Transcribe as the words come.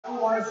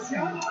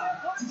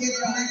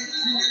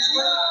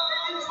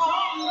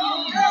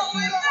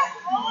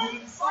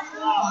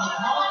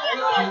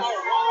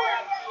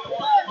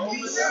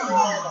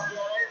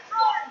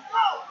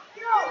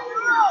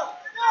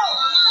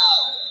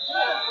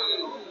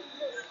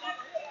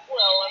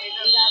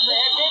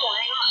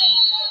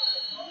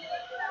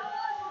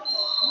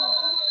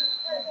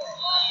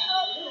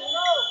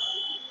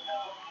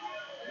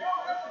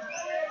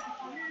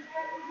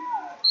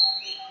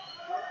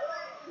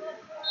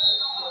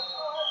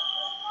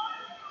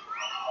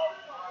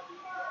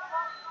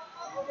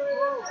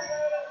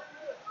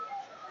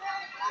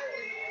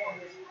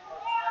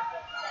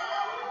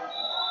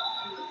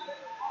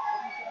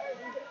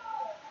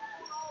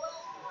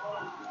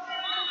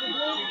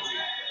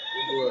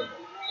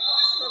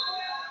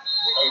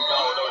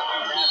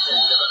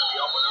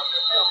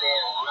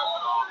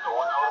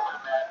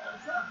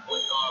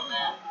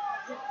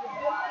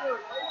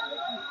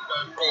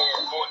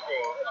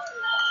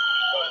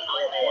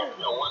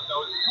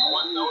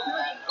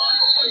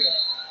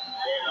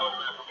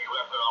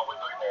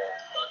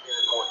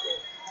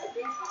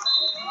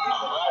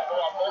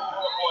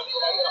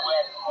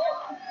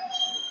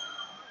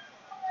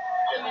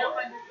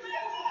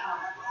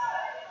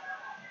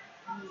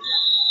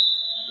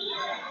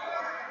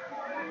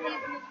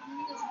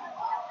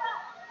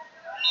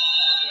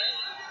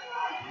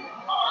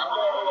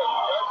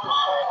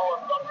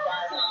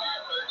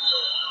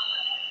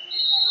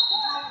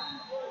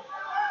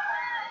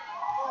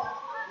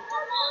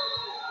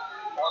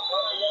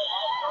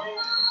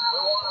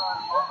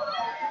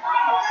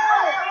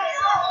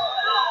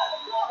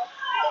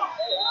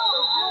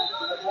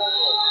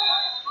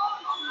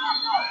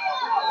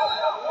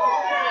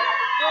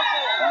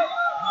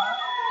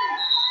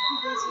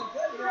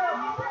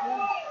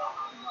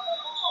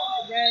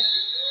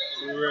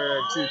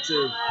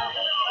2-2.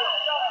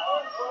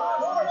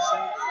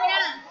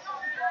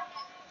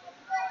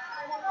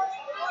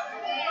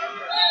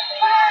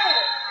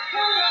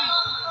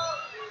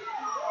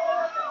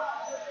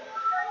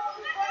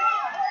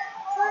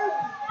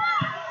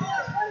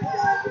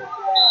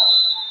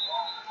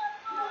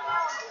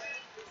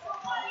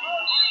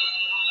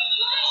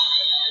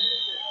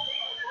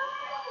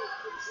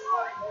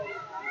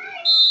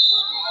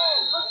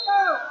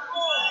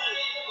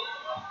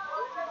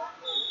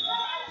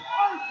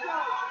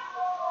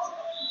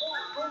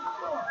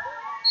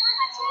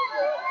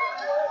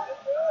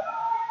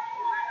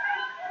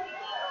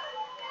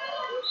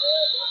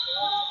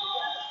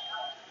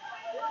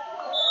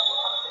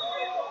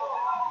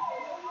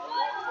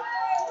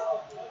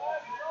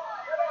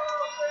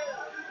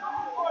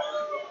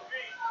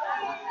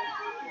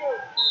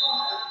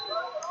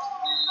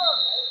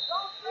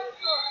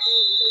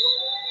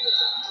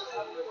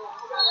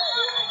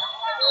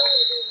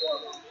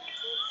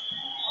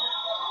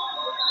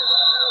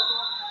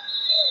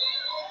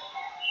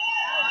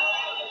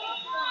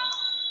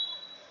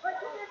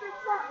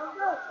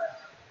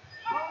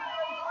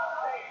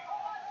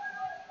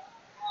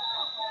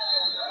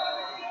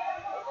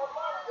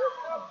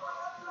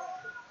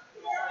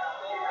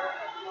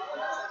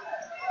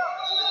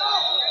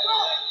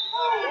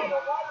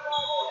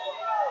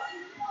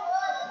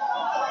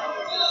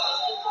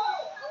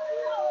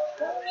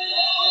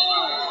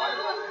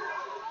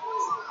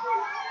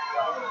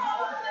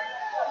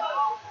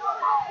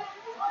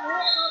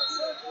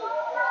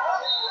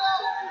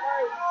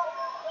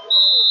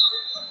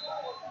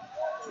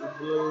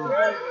 Blue,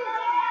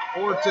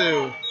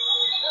 4-2.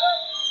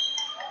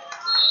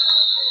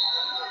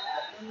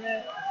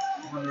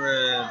 One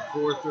red,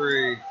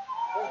 4-3.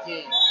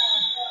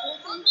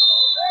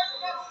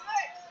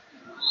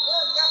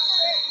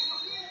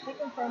 They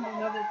confirmed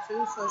another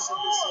 2, so it should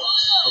be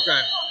 6.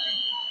 Okay.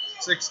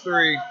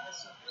 6-3.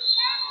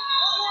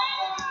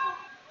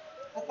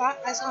 I thought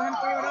I saw him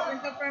throw it up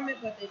and confirm it,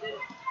 but they didn't. I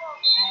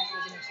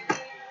was looking at you.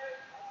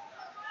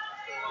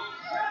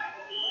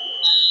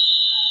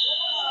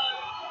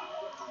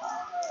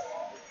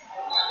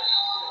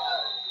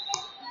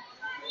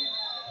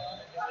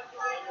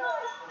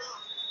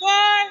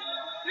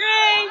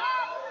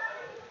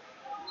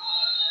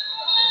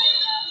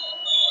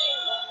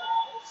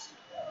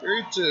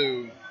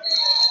 Two.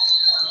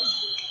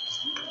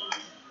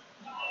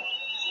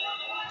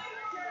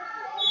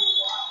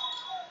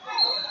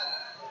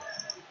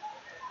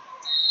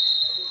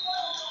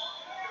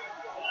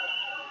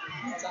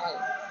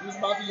 He was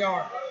about to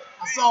yarn.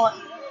 I saw it.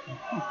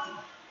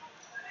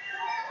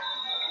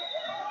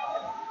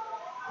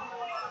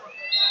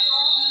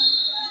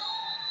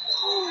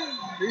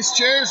 These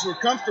chairs were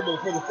comfortable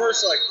for the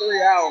first like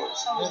 3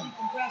 hours. Oh, you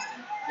compressed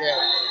them? Yeah.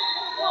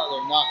 Now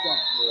they're not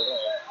comfortable at all.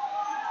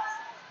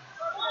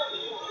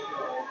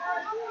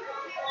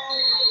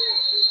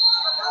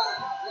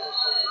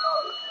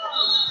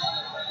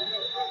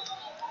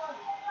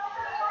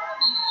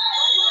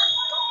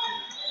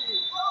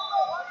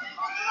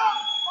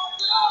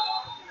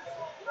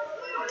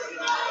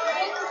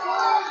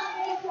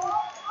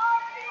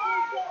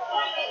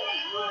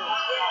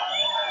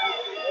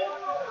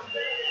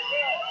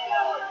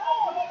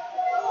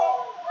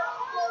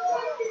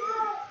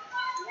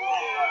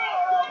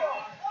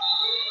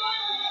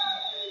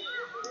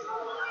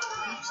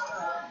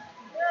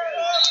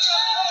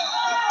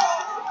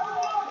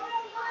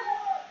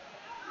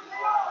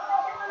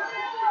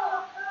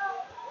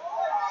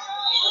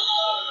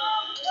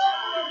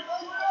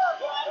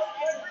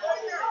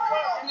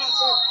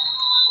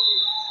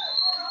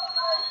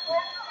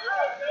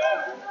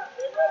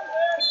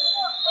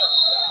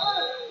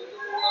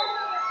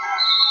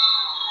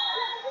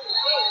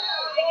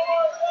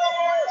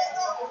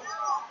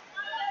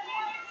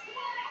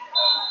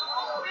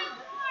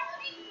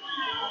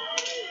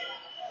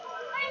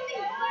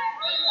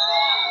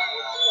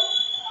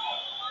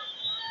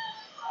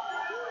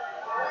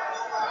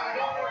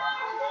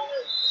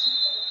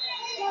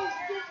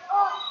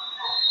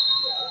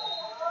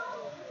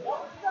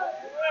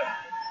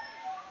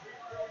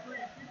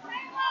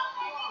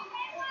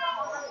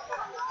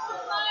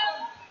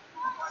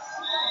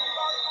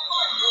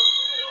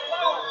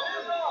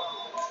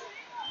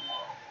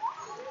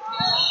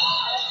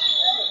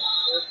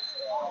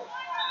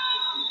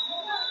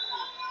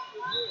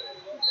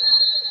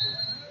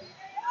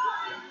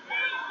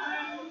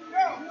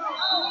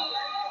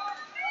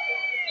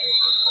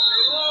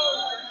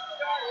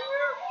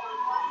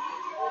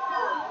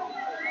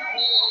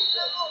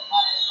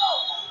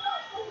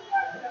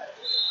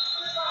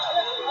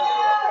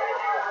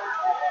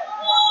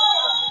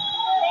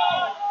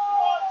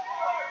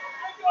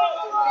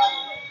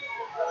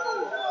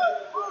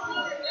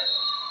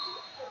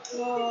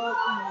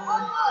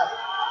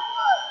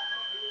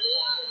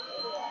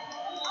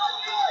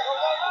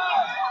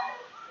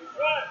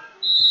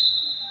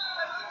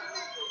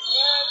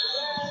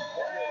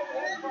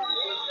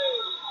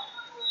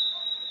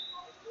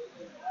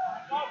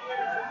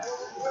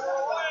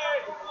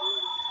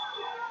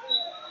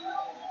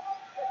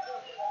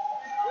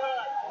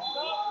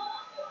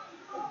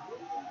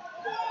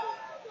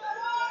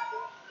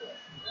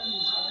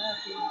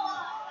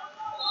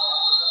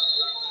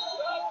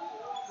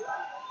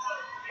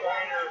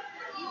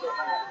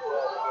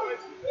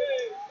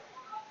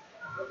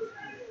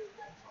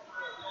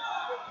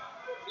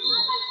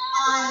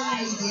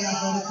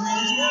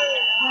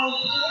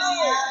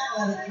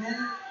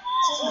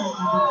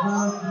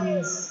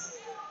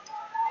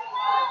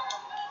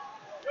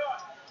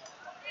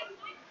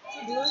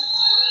 Blue.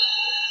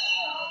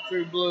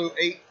 True Blue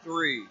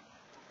 8-3.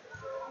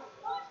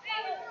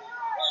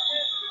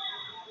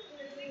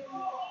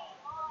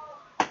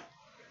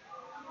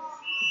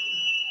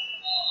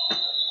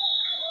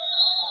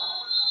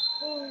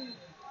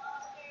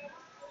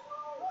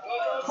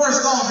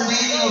 First call for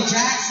Daniel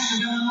Jackson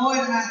of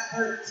Illinois to mat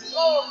 13.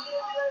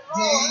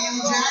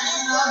 Daniel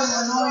Jackson of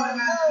Illinois to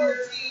mat 13.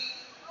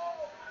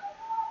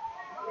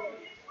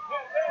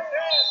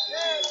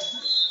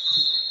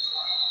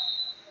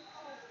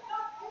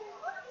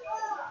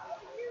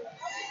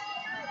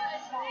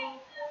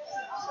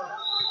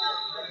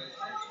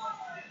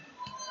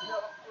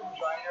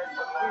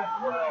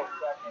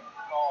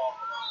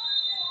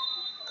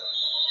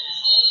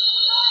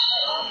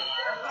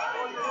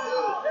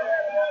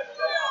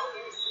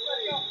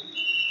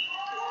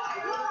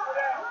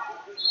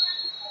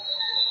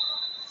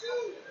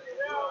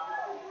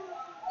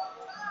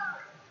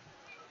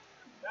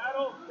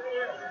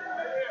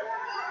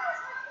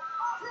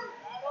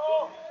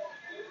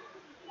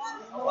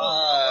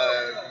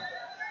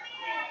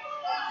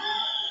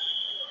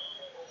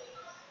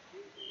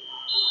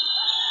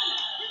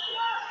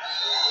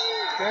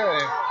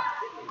 Okay,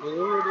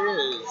 blue it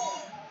is.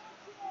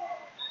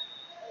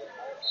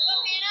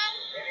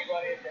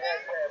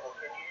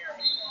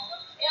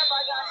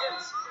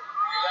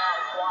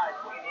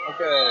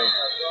 Okay,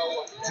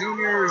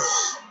 juniors,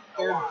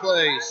 third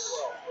place.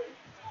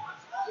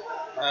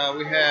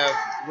 We have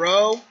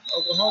Rowe,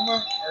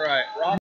 Oklahoma. All right, Rock.